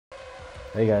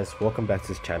Hey guys, welcome back to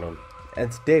this channel.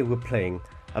 And today we're playing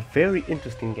a very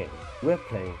interesting game. We're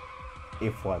playing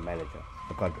F1 Manager.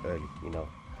 I got it early,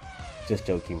 just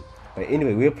joking. But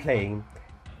anyway, we're playing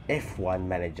F1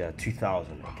 Manager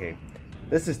 2000, okay?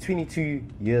 This is 22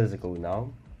 years ago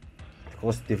now. Of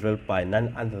course, developed by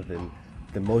none other than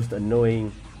the most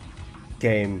annoying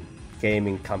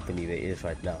gaming company there is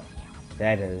right now.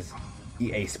 That is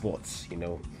EA Sports,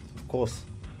 Of course,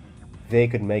 they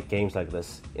could make games like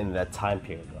this in that time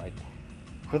period, right?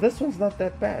 But this one's not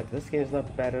that bad. This game's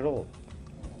not bad at all.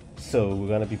 So we're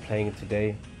gonna be playing it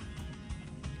today.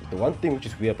 The one thing which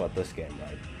is weird about this game,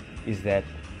 right, is that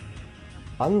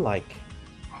unlike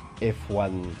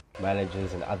F1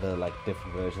 managers and other like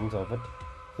different versions of it,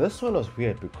 this one was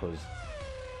weird because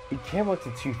it came out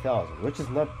in 2000, which is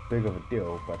not big of a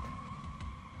deal, but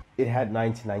it had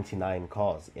 1999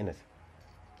 cars in it.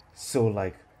 So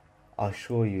like I'll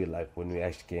show you like when we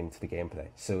actually get into the gameplay.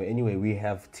 So anyway, we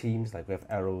have teams like we have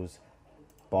Arrows,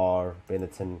 Bar,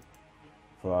 Benetton,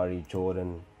 Ferrari,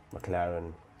 Jordan,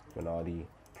 McLaren, Minardi,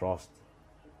 Prost,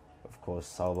 of course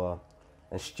Sauber,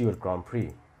 and Stewart Grand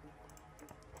Prix.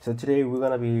 So today we're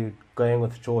gonna be going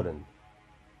with Jordan.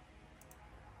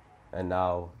 And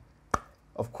now,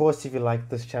 of course, if you like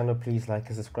this channel, please like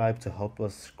and subscribe to help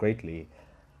us greatly.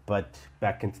 But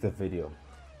back into the video.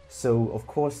 So of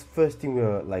course, first thing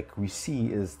we see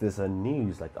is there's a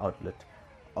news like outlet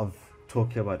of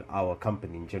talking about our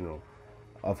company in general,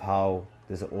 of how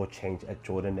there's an all change at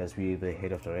Jordan as we're the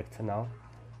head of director now.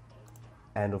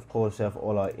 And of course, we have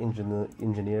all our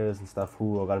engineers and stuff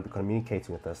who are going to be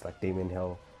communicating with us, like Damien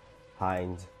Hill,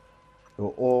 Hines, who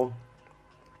are all,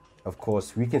 of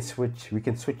course, we can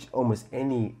switch almost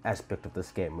any aspect of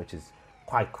this game, which is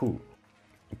quite cool.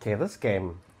 Okay, this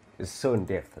game is so in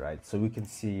depth, right? So we can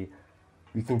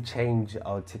change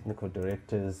our technical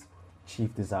directors,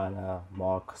 chief designer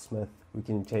Mark Smith. We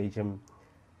can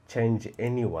change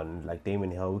anyone like Damon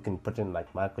Hill. We can put in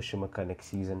like Michael Schumacher next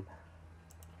season.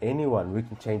 Anyone, we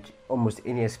can change almost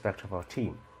any aspect of our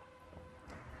team.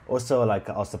 Also, like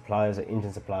our suppliers, our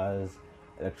engine suppliers,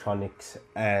 electronics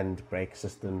and brake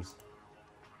systems,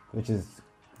 which is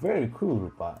very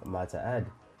cool, but might I add.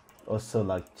 Also,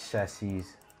 like chassis,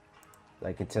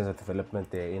 like in terms of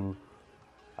development they're in,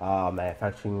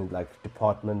 manufacturing like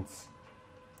departments.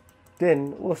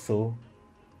 Then also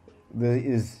there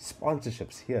is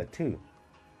sponsorships here too,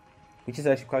 which is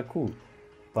actually quite cool.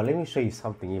 But let me show you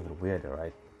something even weirder,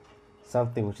 right?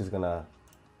 Something which is gonna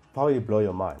probably blow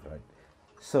your mind, right?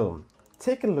 So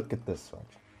take a look at this, right?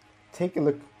 Take a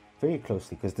look very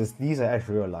closely because these are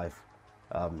actually real life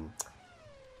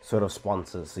sort of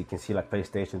sponsors. So you can see like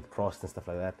PlayStation, Prost and stuff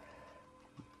like that.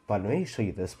 But let me show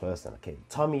you this person, okay?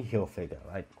 Tommy Hilfiger,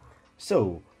 right?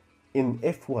 So, in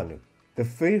F1, the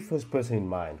very first person in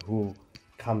mind who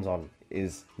comes on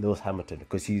is Lewis Hamilton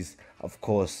because he's, of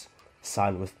course,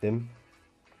 signed with them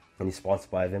and he's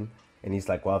sponsored by them and he's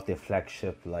like one of their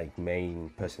flagship, like,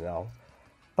 main personnel.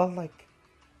 But, like,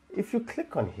 if you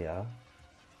click on here,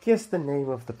 guess the name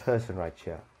of the person right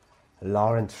here.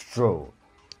 Lawrence Stroll.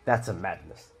 That's a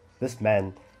madness. This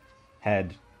man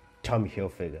had Tommy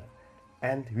Hilfiger.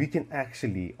 And we can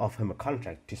actually offer him a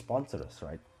contract to sponsor us,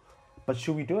 right? But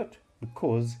should we do it?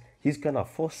 Because he's gonna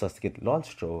force us to get Lance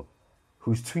Stroll,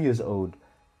 who's 2 years old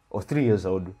or 3 years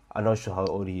old. I'm not sure how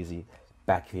old he is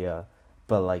back here,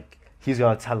 but like he's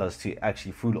gonna tell us to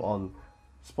actually full on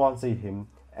sponsor him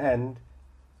and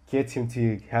get him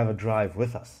to have a drive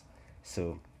with us.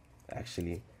 So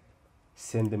actually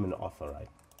send him an offer, right?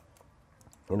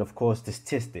 And of course this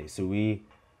test day. So we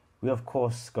of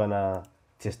course gonna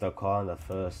test our car on the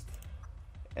first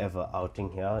ever outing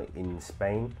here in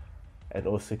Spain, and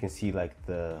also you can see like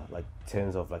the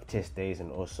terms of like test days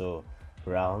and also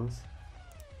rounds.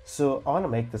 So I want to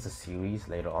make this a series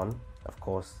later on. Of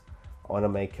course, I want to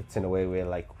make it in a way where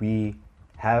like we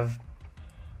have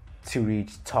to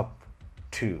reach top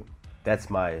 2.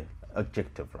 That's my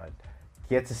objective, right?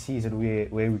 Get a season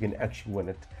where we can actually win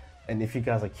it. And if you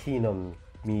guys are keen on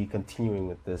me continuing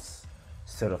with this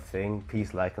sort of thing,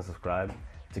 please like and subscribe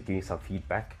to give me some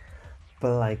feedback.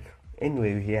 But like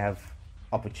anyway, we have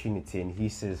opportunity and he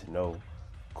says no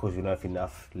because we don't have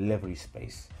enough livery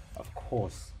space, of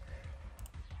course.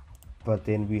 But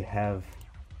then we have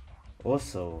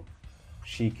also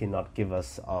she cannot give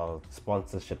us our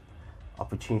sponsorship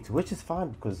opportunity, which is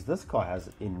fine because this car has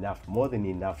more than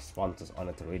enough sponsors on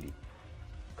it already.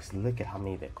 Because look at how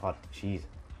many they got. Jeez,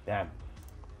 damn.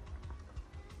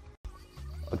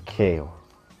 Okay,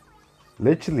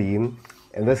 literally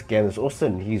in this game there's also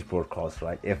news broadcast,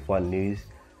 right? F1 news.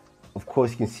 Of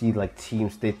course you can see like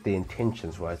teams state their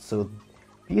intentions, right? So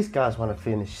these guys want to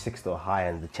finish 6th or higher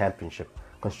in the championship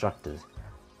constructors.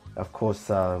 Of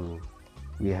course,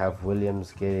 we have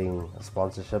Williams getting a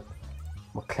sponsorship,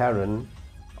 McLaren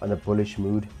on a bullish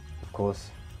mood. Of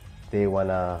course, they want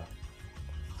to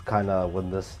kind of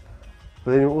win this,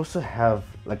 but then we also have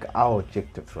like our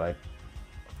objectives, right?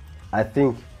 I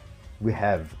think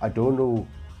I don't know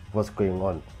what's going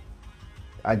on.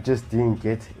 I just didn't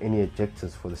get any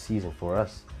objectives for the season for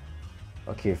us.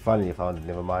 Okay, finally found it,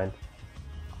 never mind.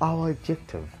 Our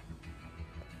objective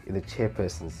in the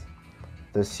chairpersons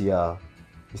this year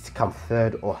is to come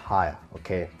 3rd or higher.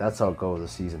 Okay, that's our goal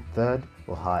this season, 3rd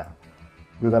or higher.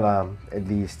 We're gonna at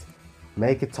least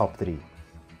make it top 3,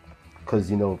 because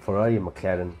you know Ferrari and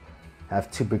McLaren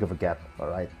have too big of a gap. All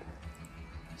right,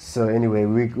 so anyway,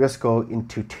 let's go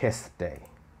into test day.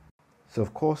 So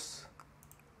of course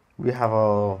we have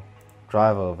our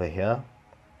driver over here.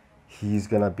 He's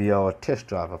gonna be our test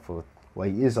driver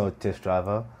he is our test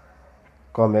driver.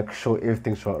 Gotta make sure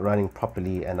everything's running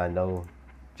properly, and I know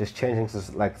just changing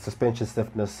like suspension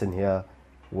stiffness in here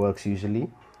works usually.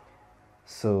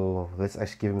 So let's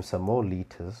actually give him some more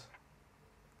liters,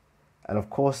 and of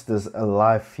course there's a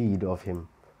live feed of him,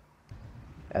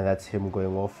 and that's him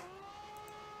going off.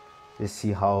 Let's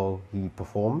see how he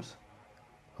performs.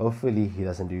 Hopefully he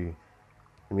doesn't do,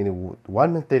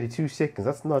 1 minute 32 seconds,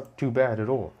 that's not too bad at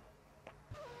all.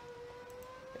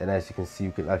 And as you can see,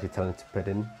 you can actually tell him to pit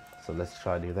in. So let's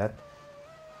try to do that.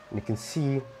 And you can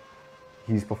see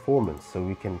his performance, so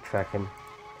we can track him.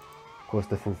 Of course,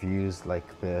 different views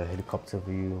like the helicopter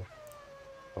view.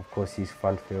 Of course, his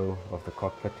front view of the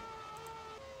cockpit.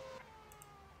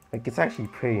 Like, it's actually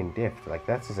pretty in depth. Like,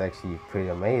 that's actually pretty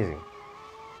amazing.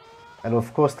 And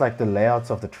of course, like the layouts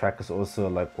of the track is also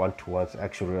like one-to-one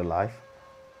actual real life.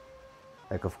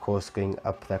 Like, of course, going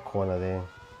up that corner there.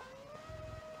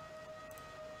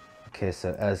 Okay,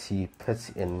 so as he pits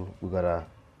in, we gotta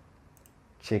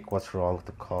check what's wrong with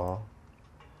the car.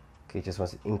 Okay, just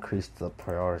wants to increase the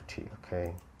priority.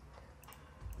 Okay,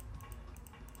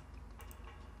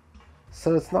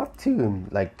 so it's not too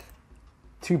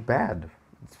bad,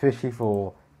 especially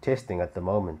for testing at the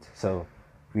moment. So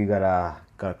we gotta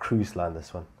cruise line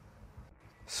this one.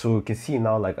 So you can see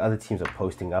now, like, other teams are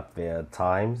posting up their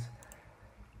times.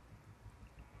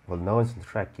 Well, no one's on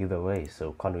track either way,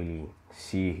 so can't really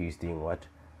see who's doing what.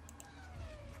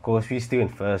 Of course, we're still in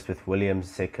first with Williams,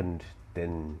 second,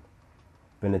 then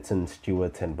Benetton,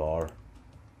 Stewart, and Barr.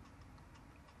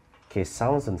 Okay,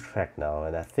 someone's on track now,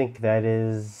 and I think that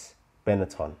is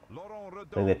Benetton.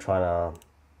 I think they're trying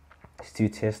to still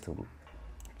test them,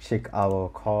 check our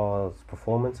car's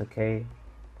performance. Okay,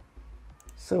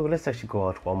 so let's actually go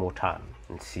out one more time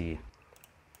and see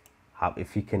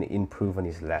if he can improve on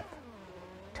his lap.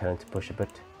 Tell him to push a bit,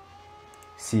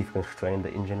 see if we can strain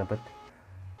the engine a bit.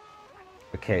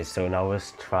 Okay, so now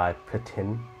let's try pit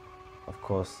in. Of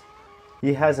course,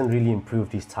 he hasn't really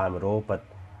improved his time at all, but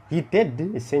he did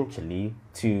essentially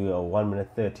to 1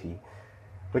 minute 30,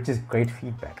 which is great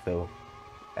feedback though.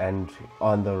 And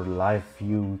on the live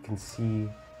view, we can see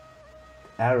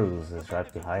Arrows is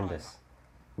right behind us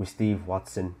with Steve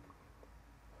Watson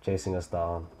chasing us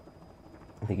down.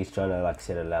 I think he's trying to like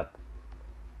set a lap.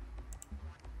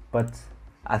 But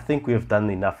I think we've done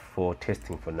enough for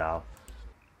testing for now,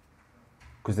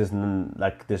 because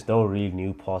there's no real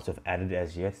new parts of added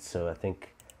as yet. So I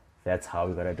think that's how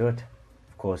we gotta do it.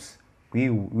 Of course, we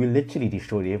literally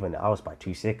destroyed everyone else by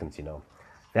 2 seconds. You know,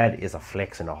 that is a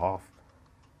flex and a half.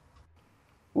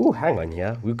 Ooh, hang on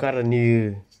here. We've got a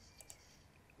new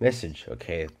message.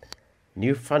 Okay,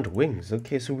 new front wings.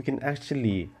 Okay, so we can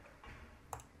actually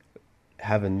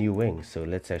have a new wing. So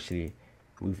let's actually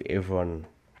move everyone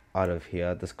out of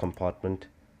here, this compartment.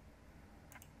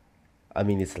 I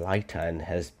mean, it's lighter and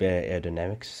has better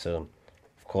aerodynamics, so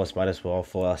of course might as well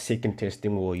for our second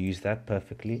testing we'll use that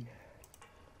perfectly.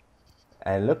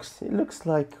 And it looks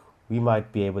like we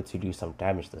might be able to do some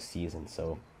damage this season,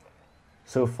 so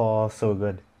far so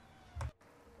good.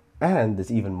 And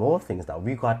there's even more things now.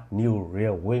 We got new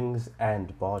rear wings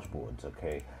and barge boards.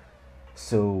 Okay,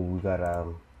 so we gotta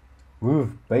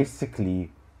move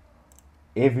basically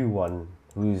everyone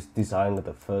who's designing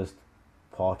the first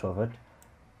part of it,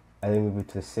 and then move it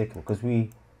to the second, because we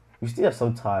still have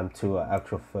some time to our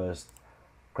actual first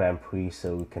Grand Prix,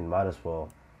 so we might as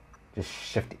well just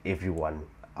shift everyone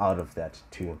out of that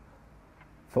to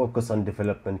focus on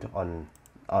development on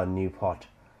our new part.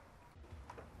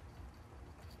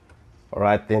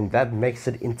 Alright, then that makes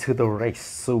it into the race.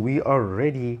 So we are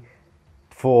ready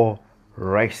for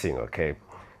racing, okay?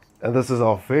 And this is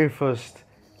our very first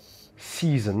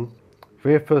season,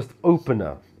 very first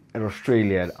opener in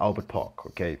Australia at Albert Park,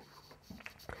 okay?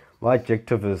 My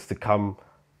objective is to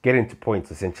get into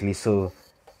points essentially. So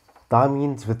that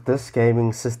means with this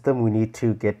gaming system, we need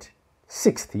to get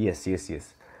sixth. Yes, yes,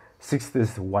 yes. Sixth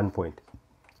is 1 point.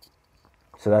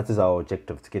 So that is our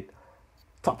objective, to get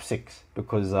top six.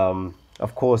 Because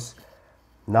of course,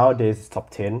 nowadays it's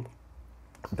top 10.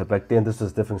 But back then this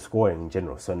was different scoring in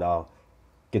general. So now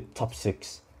get top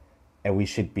six, and we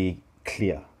should be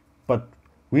clear. But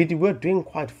we were doing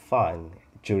quite fine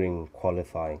during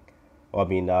qualifying. I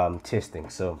mean, testing.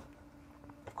 So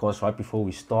of course, right before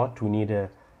we start, we need a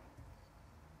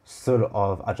sort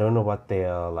of, I don't know what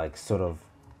their like sort of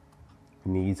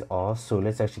needs are. So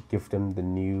let's actually give them the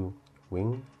new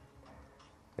wing.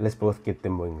 Let's both get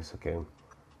them wings, okay?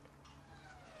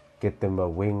 Get them a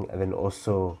wing, and then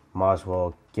also might as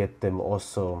well get them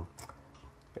also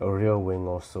a real wing.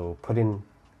 Also put in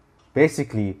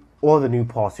basically all the new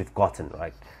parts we've gotten,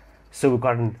 right? So we've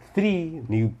gotten 3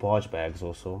 new barge bags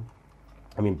also.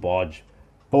 I mean barge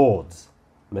boards,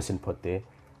 misinput there.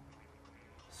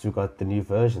 So we got the new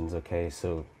versions, okay?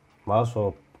 So might as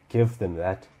well give them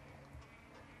that.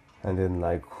 And then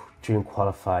like during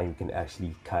qualifying, you can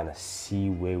actually kind of see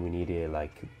where we need to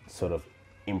like sort of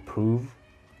improve.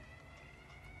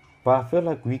 But I feel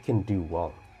like we can do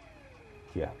well.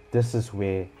 Yeah, this is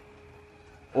where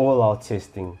all our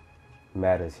testing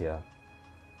matters here.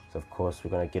 So of course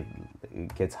we're gonna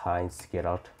get Heinz to get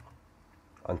out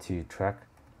onto track.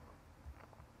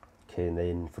 Okay, and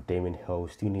then for Damon Hill, we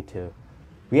still need to.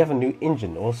 We have a new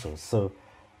engine also, so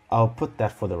I'll put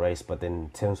that for the race. But then in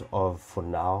terms of for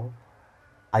now,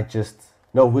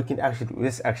 we can actually,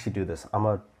 let's actually do this. I'm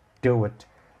gonna do it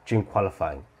during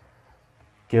qualifying.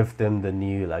 Give them the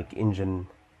new like engine,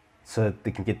 so that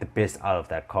they can get the best out of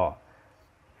that car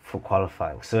for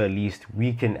qualifying. So at least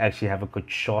we can actually have a good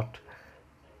shot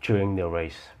during the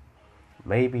race.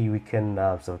 Maybe we can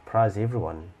surprise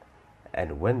everyone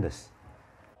and win this.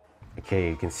 Okay,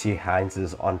 you can see Heinz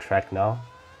is on track now.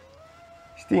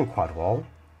 He's doing quite well.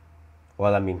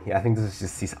 Well, I mean, I think this is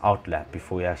just his outlap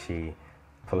before we actually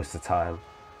post the time.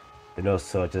 Then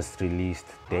also just released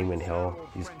Damon Hill.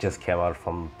 He just came out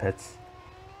from pits.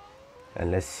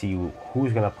 And let's see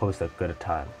who's gonna post a good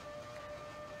time.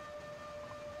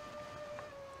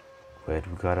 Wait,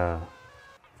 we gotta,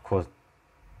 of course,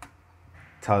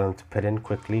 tell them to pit in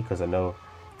quickly, because I know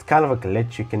it's kind of a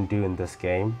glitch you can do in this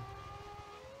game,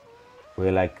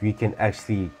 where like we can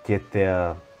actually get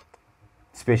their,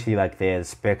 especially like their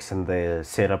specs and their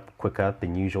setup quicker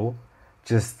than usual.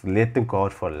 Just let them go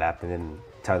out for a lap and then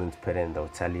tell them to pit in. They'll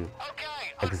tell you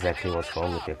exactly what's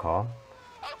wrong with their car.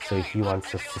 So if he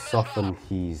wants us to soften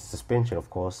his suspension, of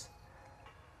course,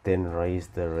 then raise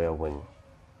the rear wing.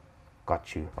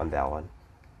 Got you on that one.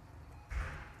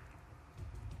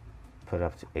 Put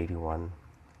up to 81.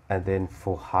 And then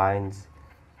for Heinz,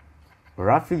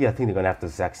 roughly I think they're going to have the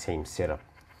exact same setup.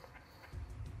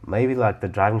 Maybe like the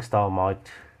driving style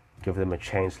might give them a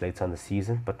change later in the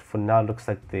season, but for now it looks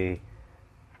like they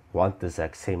want the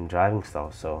exact same driving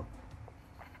style, so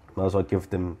might as well give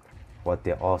them what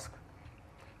they ask.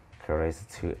 Okay, raise it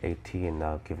to 80 and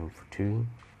now give them for 2.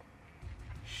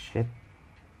 Shit.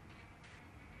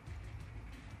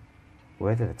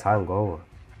 Where did the time go?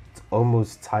 It's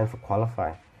almost time for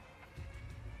qualifying.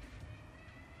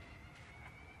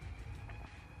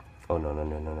 Oh no, no,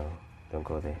 no, no, no. Don't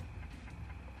go there.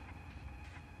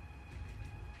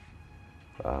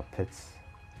 Pits.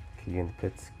 Can you in the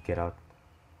pits? Get out.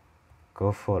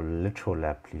 Go for a literal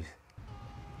lap, please.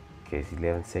 Okay, it's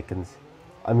 11 seconds.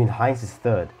 I mean, Heinz is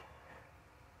third.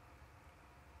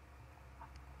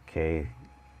 Okay.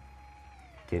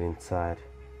 Get inside.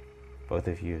 Both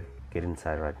of you, get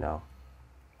inside right now.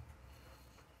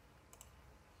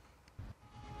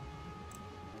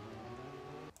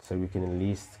 So we can at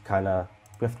least kind of,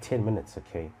 we have 10 minutes,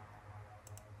 okay.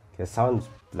 Okay, sounds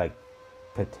like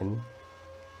pitting.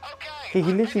 Okay,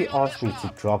 he literally asked me to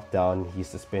drop down his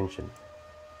suspension.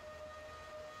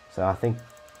 So I think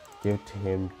give it to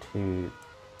him to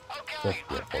 50,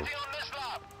 I think.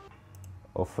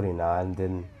 Or 49,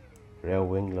 then rear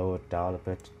wing lower it down a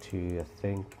bit to, I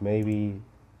think, maybe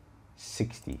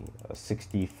 60 or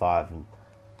 65.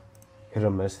 Hit or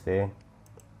miss there.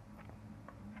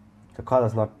 The car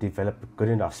does not develop good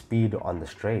enough speed on the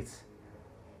straights.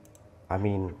 I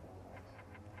mean,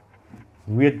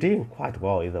 we're doing quite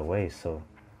well either way, so.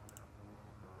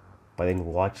 But then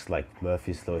watch like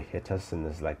Murphy's Law hit us in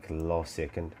this like last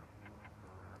second.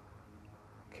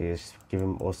 Okay, just give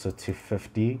him also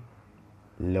 250.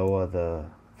 Lower the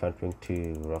front wing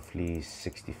to roughly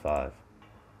 65.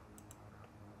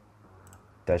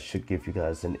 That should give you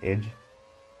guys an edge.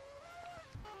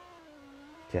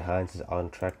 Okay, Heinz is on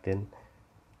track then.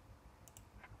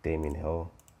 Damien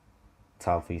Hill.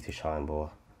 Time for you to shine, boy.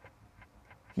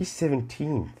 He's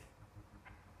 17th.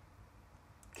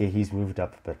 Okay, he's moved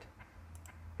up a bit.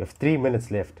 We have 3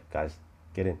 minutes left, guys.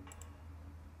 Get in.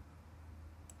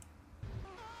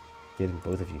 Get in,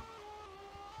 both of you.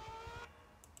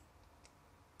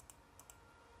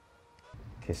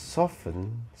 Okay,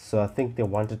 soften. So I think they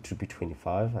wanted to be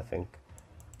 25, I think.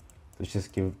 Let's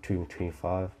just give it to him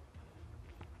 25.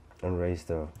 And raise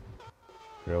the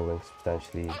rear wing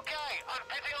substantially.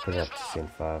 Put it up to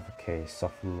 75. Okay,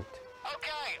 soften it.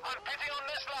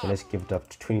 So let's give it up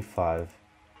to 25.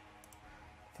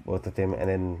 Both of them, and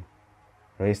then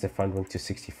raise the front wing to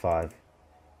 65.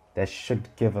 That should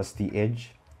give us the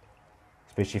edge,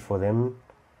 especially for them,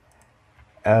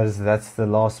 as that's the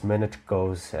last minute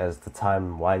goes as the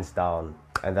time winds down,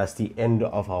 and that's the end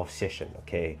of our session.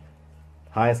 Okay,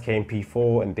 Hines came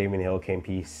P4 and Damien Hill came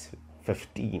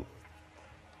P15.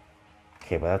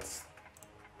 Okay, but that's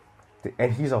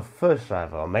and he's our first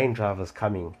driver. Our main driver is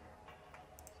coming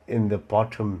in the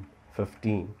bottom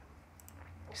 15.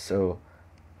 So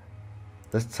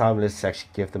this time let's actually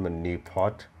give them a new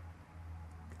part,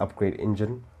 upgrade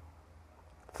engine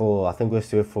for, I think let's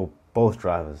do it for both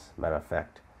drivers, matter of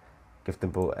fact. Give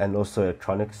them both, and also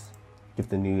electronics, give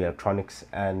the new electronics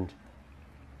and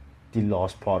the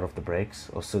last part of the brakes,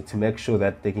 also to make sure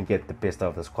that they can get the best out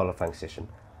of this qualifying session.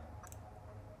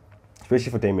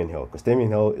 Especially for Damien Hill, because Damien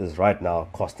Hill is right now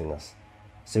costing us.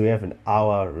 So we have an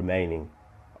hour remaining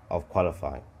of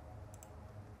qualifying.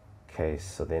 Okay,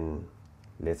 so then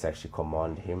let's actually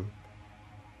command him.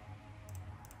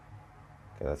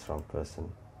 Okay, that's wrong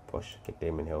person. Push. Okay,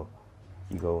 Damien Hill,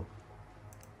 you go.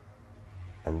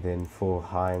 And then for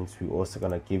Hines, we're also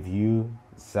gonna give you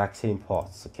exact same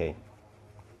parts. Okay.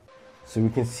 So we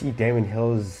can see Damien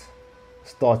Hill's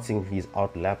starting his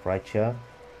out lap right here.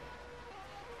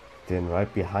 Then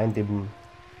right behind him,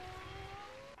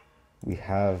 we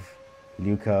have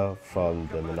Luca from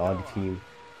the Minardi team,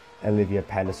 and Olivia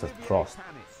Panis with Prost,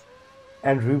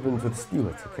 and Rubens with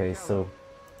Stewart. Okay, so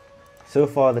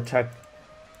far the track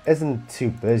isn't too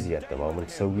busy at the moment,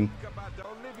 so we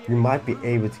might be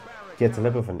able to get a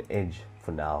little bit of an edge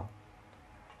for now.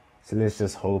 So let's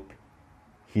just hope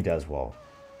he does well.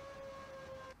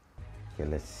 Okay,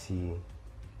 let's see.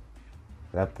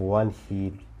 Lap 1,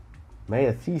 he made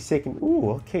a 3-second.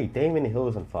 Ooh, okay, Damien Hill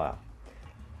is on fire.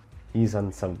 He's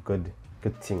on some good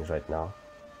things right now.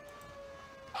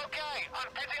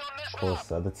 Of course,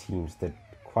 the other teams did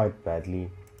quite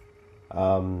badly.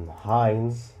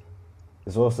 Hines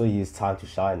is also his time to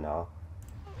shine now.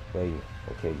 Where are you?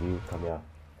 Okay, you come here.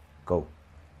 Go.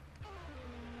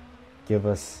 Give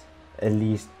us at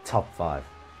least top 5.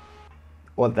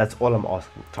 Well, that's all I'm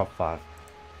asking. Top 5.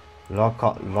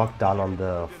 Lock down on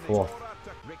the 4th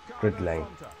grid lane.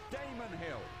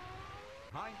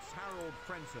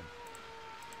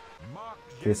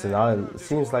 Okay, so now it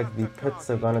seems like the pits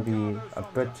are gonna be a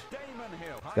bit.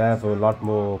 They have a lot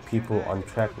more people on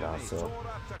track now, so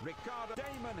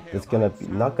it's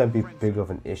not gonna be big of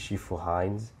an issue for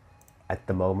Hines at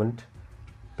the moment,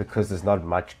 because there's not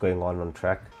much going on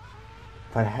track.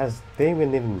 But has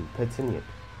Damien even pit in yet?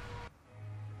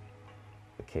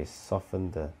 Okay,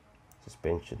 soften the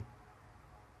suspension.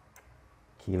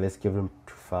 Okay, let's give him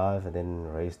 5 and then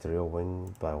raise the rear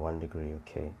wing by 1 degree.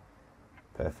 Okay,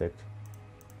 perfect.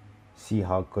 See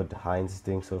how good Hines is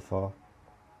doing so far.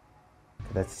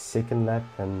 Okay, that's the second lap,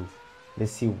 and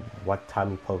let's see what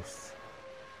time he posts.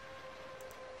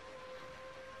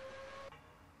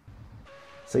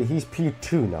 So he's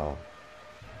P2 now,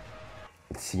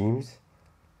 it seems.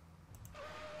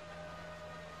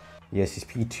 Yes, he's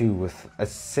P2 with a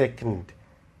second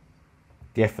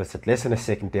deficit, less than a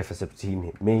second deficit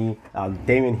between me,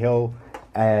 Damien Hill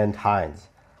and Hines.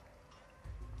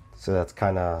 So that's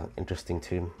kind of interesting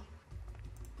too.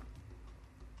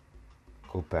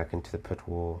 Go back into the pit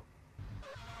wall.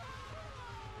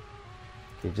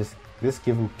 Okay, let's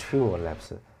give him 2 more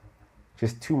laps.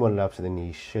 Just 2 more laps and then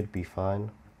he should be fine.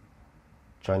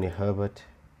 Johnny Herbert.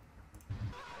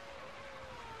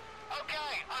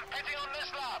 Okay, I'm pitting on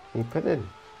this lap. He put in.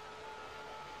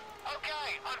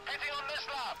 Okay, I'm pitting on this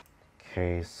lap.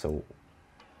 Okay, so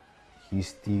he's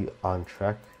still on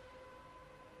track.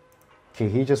 Okay,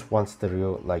 he just wants the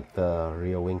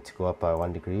rear wing to go up by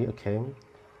 1 degree. Okay.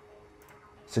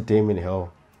 So Damien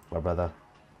Hill, my brother,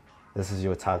 this is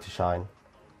your time to shine.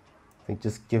 I think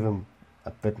just give him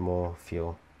a bit more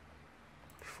fuel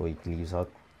before he leaves out.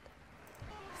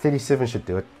 37 should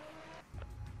do it.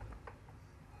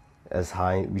 As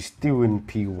high, we're still in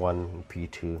P1 and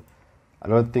P2. I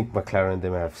don't think McLaren and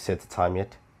them have set the time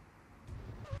yet.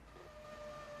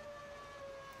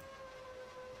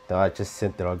 I just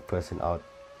sent the wrong person out.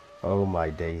 Oh my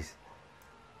days.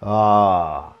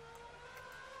 Ah.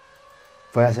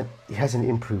 But it hasn't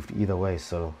improved either way,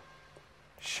 so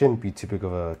shouldn't be too big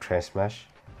of a train smash.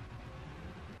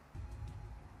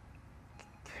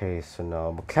 Okay, so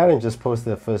now McLaren just posted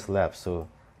their first lap, so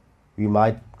we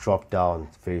might drop down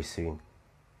very soon.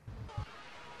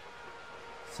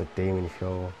 So Damon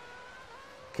Hill.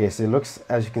 Okay, so it looks,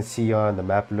 as you can see on the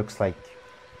map, looks like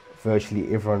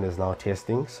virtually everyone is now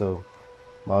testing, so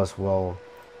might as well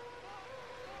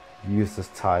use this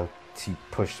time to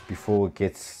push before it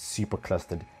gets super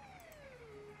clustered.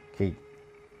 Okay,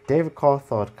 David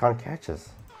Coulthard can't catch us.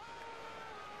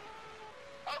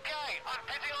 Okay, I'm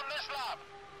pitting on this lap.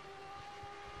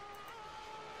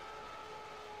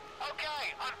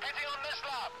 Okay, I'm pitting on this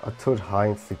lap. I told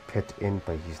Hines to pit in,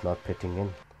 but he's not pitting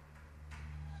in.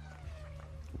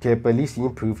 Okay, but at least he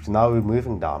improved. Now we're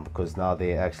moving down because now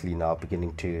they're actually now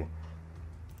beginning to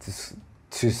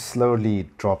slowly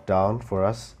drop down for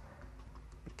us.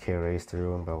 Okay, raise the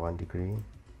room by 1 degree.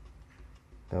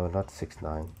 No, not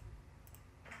 6.9.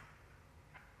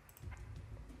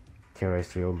 Okay, raise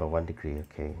the room by 1 degree.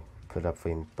 Okay, put up for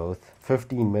him both.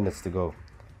 15 minutes to go.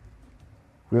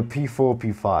 We're P4,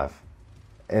 P5,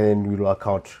 and then we lock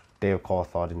out Dave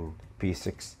Coulthard in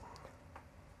P6.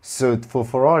 So for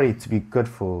Ferrari to be good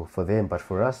for them, but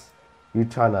for us, we're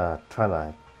trying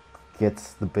to get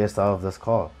the best out of this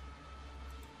car.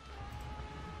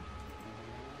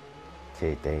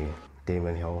 Okay,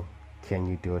 Damon Hill, can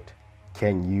you do it?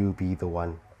 Can you be the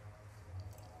one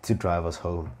to drive us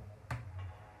home?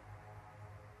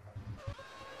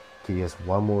 Okay, he has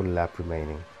one more lap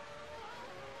remaining.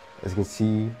 As you can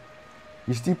see,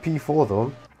 he's still P4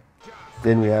 though.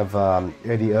 Then we have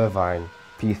Eddie Irvine,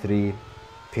 P3,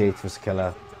 P8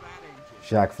 Fisichella,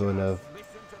 Jacques Villeneuve,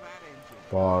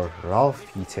 Bar Ralph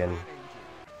P10,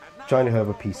 Johnny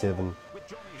Herbert P7,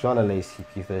 Jean Alesi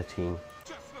P13.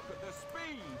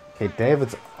 Okay,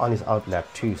 David's on his out lap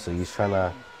too, so he's trying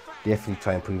to definitely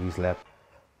try and improve his lap.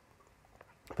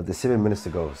 But there's 7 minutes to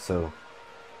go, so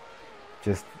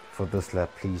just for this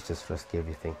lap, please just risk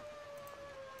everything.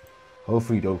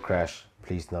 Hopefully you don't crash.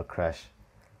 Please not crash,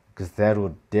 because that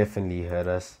would definitely hurt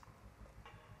us.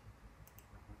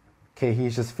 Okay,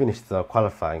 he's just finished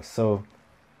qualifying, so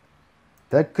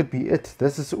that could be it.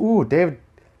 This is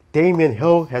Damon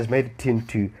Hill has made it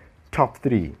into top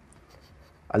 3.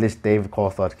 Unless David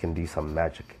Coulthard can do some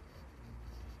magic.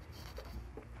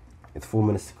 It's 4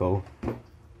 minutes to go.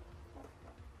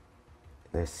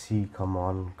 Let's see, come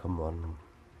on.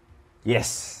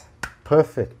 Yes,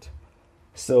 perfect.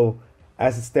 So,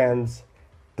 as it stands,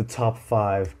 the top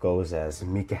 5 goes as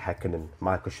Mika Häkkinen,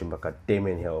 Michael Schumacher,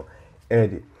 Damon Hill,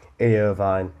 Eddie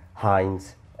Irvine,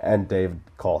 Hines, and David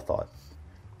Coulthard,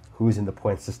 who's in the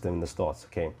point system in the starts.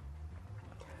 Okay,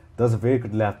 that was a very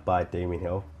good lap by Damon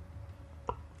Hill.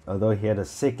 Although he had a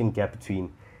second gap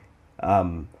between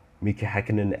Mika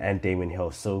Häkkinen and Damon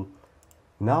Hill. So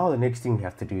now the next thing we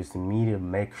have to do is to immediately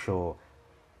make sure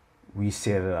we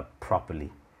set it up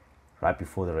properly right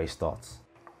before the race starts.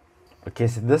 Okay,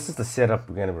 so this is the setup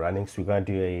we're going to be running. So we're going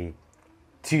to do a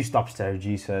 2-stop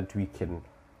strategy so that we can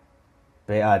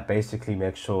basically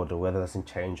make sure the weather doesn't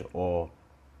change or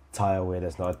tire wear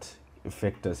does not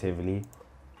affect us heavily.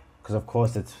 Because of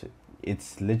course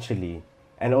it's literally...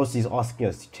 And also he's asking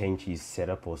us to change his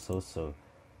setup also, so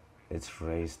let's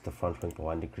raise the front wing by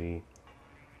 1 degree.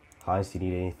 Hines, do you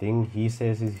need anything? He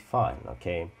says he's fine.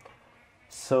 Okay,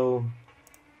 so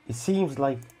it seems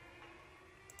like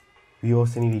we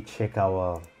also need to check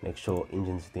make sure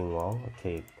engines are doing well.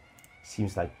 Okay,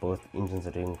 seems like both engines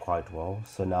are doing quite well.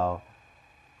 So now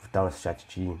we've done a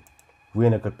strategy, we're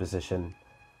in a good position,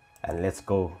 and let's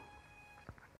go.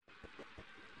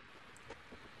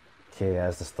 Okay,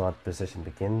 as the start position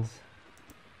begins,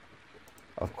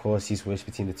 of course he's wedged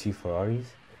between the 2 Ferraris.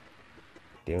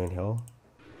 Damon Hill.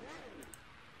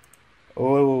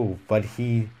 Oh, but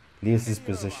he leaves his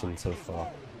position so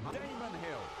far.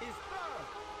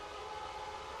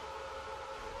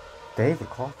 David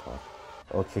Coulthard.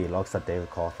 Okay, locks at David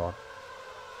Coulthard.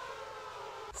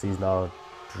 So he's now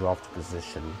dropped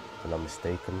position, if I'm not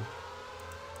mistaken.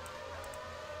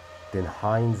 Then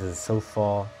Hines is so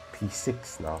far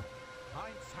P6 now.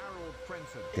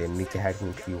 Then Mika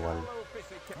Häkkinen P1,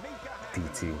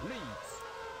 P2.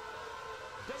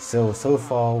 So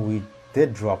far we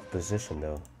did drop position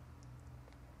though.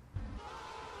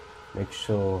 Make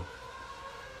sure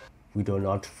we do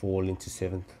not fall into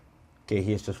 7th. Okay,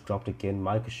 he's just dropped again.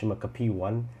 Michael Schumacher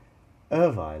P1.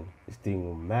 Irvine is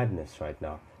doing madness right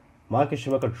now. Michael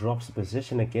Schumacher drops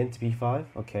position again to P5.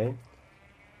 Okay.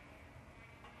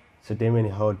 So Damon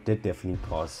Hill did definitely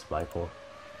pass Michael.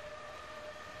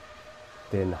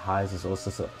 Then Hines has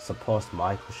also surpassed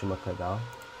Michael Schumacher now.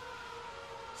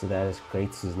 So that is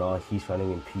great. So now he's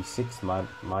running in P6.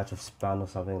 Might have spun or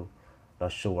something.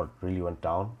 Not sure what really went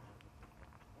down.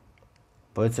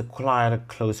 But it's quite a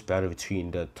close battle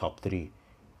between the top three.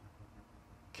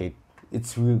 Okay,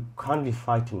 we're currently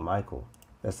fighting Michael.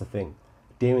 That's the thing.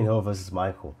 Damien Hill versus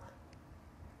Michael.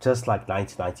 Just like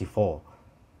 1994.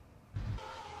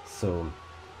 So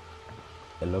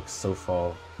it looks so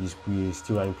far. We're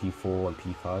still running P4 and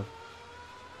P5.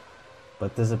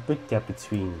 But there's a big gap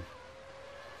between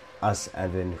us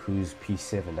and then who's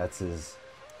P7. That's his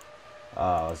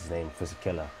what's his name?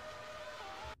 Fisichella.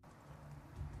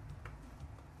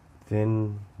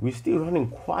 Then we're still running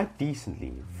quite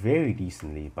decently, very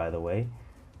decently by the way.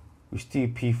 We're still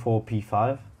P4,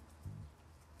 P5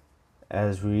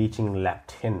 as we're reaching lap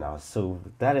 10 now. So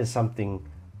that is something.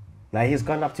 Now he's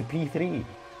gone up to P3.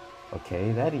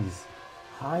 Okay, that is.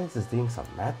 Hines is doing some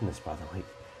madness by the way.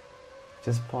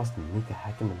 Just past Mika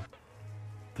Hakkinen.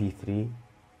 P3.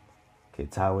 Okay,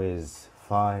 Taiwo is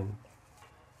fine.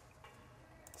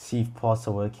 See if parts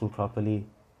are working properly.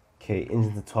 Okay,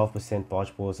 engines at 12%,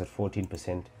 barge balls at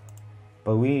 14%.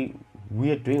 But we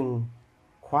are doing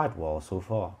quite well so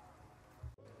far.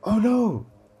 Oh no!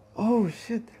 Oh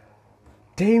shit!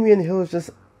 Damien Hill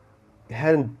just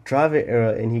had a driver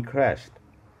error and he crashed.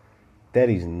 That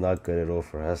is not good at all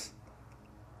for us.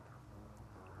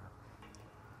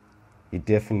 He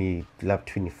definitely lap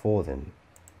 24 then.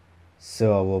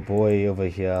 So our boy over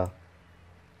here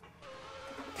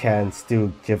can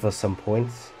still give us some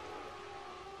points.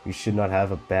 We should not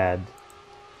have a bad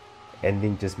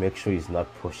ending. Just make sure he's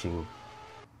not pushing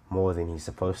more than he's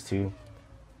supposed to.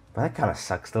 But that kind of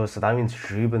sucks though. So that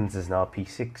means Rubens is now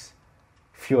P6.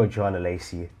 Fewer John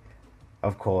Alesi.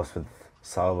 Of course with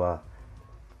Sauber.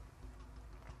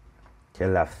 Okay,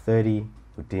 lap 30.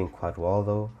 We're doing quite well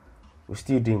though. We're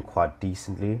still doing quite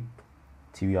decently,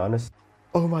 to be honest.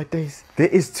 Oh my days. There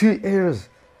is 2 errors.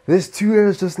 There's 2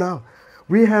 errors just now.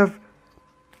 We have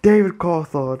David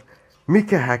Coulthard,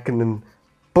 Mika Hakkinen,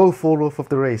 both fall off of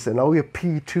the race. And now we're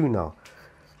P2 now.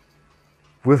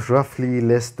 With roughly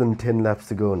less than 10 laps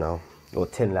to go now. Or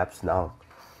 10 laps now.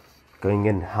 Going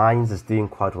in, Hines is doing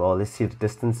quite well. Let's see the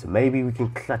distance. Maybe we can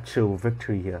clutch a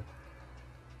victory here.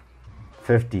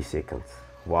 50 seconds.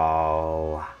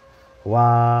 Wow.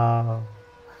 Wow.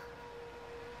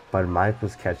 But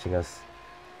Michael's catching us.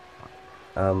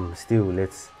 Still,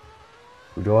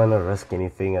 we don't want to risk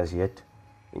anything as yet.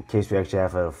 In case we actually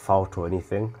have a fault or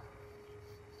anything.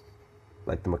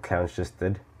 Like the McLarens just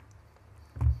did.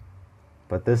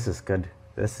 But this is good.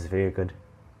 This is very good.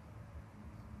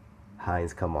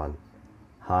 Hines, come on.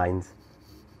 Hines,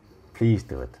 please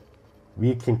do it.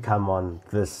 We can come on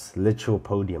this literal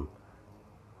podium.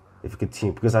 If you could see,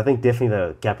 because I think definitely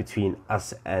the gap between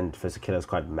us and Fisichella is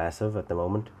quite massive at the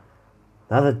moment.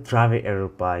 Another driver error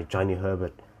by Johnny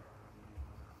Herbert.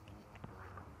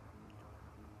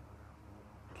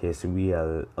 Okay, so we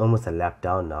are almost a lap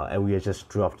down now, and we are just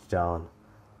dropped down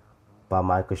by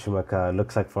Michael Schumacher.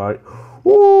 Looks like Ferrari.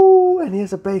 Ooh, and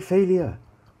here's a brake failure.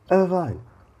 Irvine,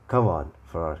 come on,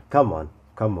 Ferrari, come on,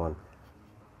 come on.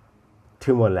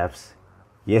 2 more laps.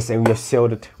 Yes, and we have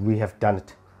sealed it. We have done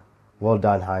it. Well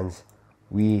done, Hines.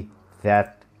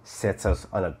 That sets us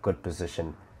on a good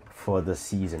position for the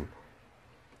season.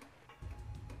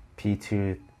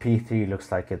 P2, P3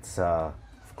 looks like it's of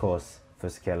course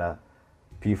Fisichella.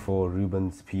 P4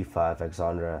 Rubens, P5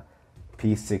 Alexandra,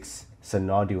 P6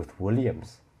 Zanardi with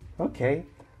Williams. Okay,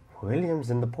 Williams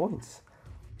in the points.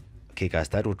 Okay guys,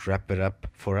 that would wrap it up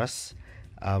for us.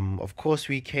 Of course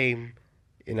we came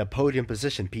in a podium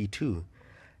position, P2,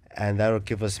 and that will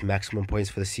give us maximum points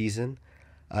for the season.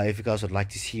 If you guys would like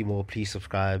to see more, please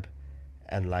subscribe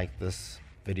and like this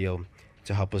video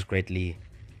to help us greatly.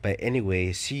 But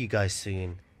anyway, see you guys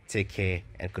soon. Take care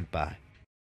and goodbye.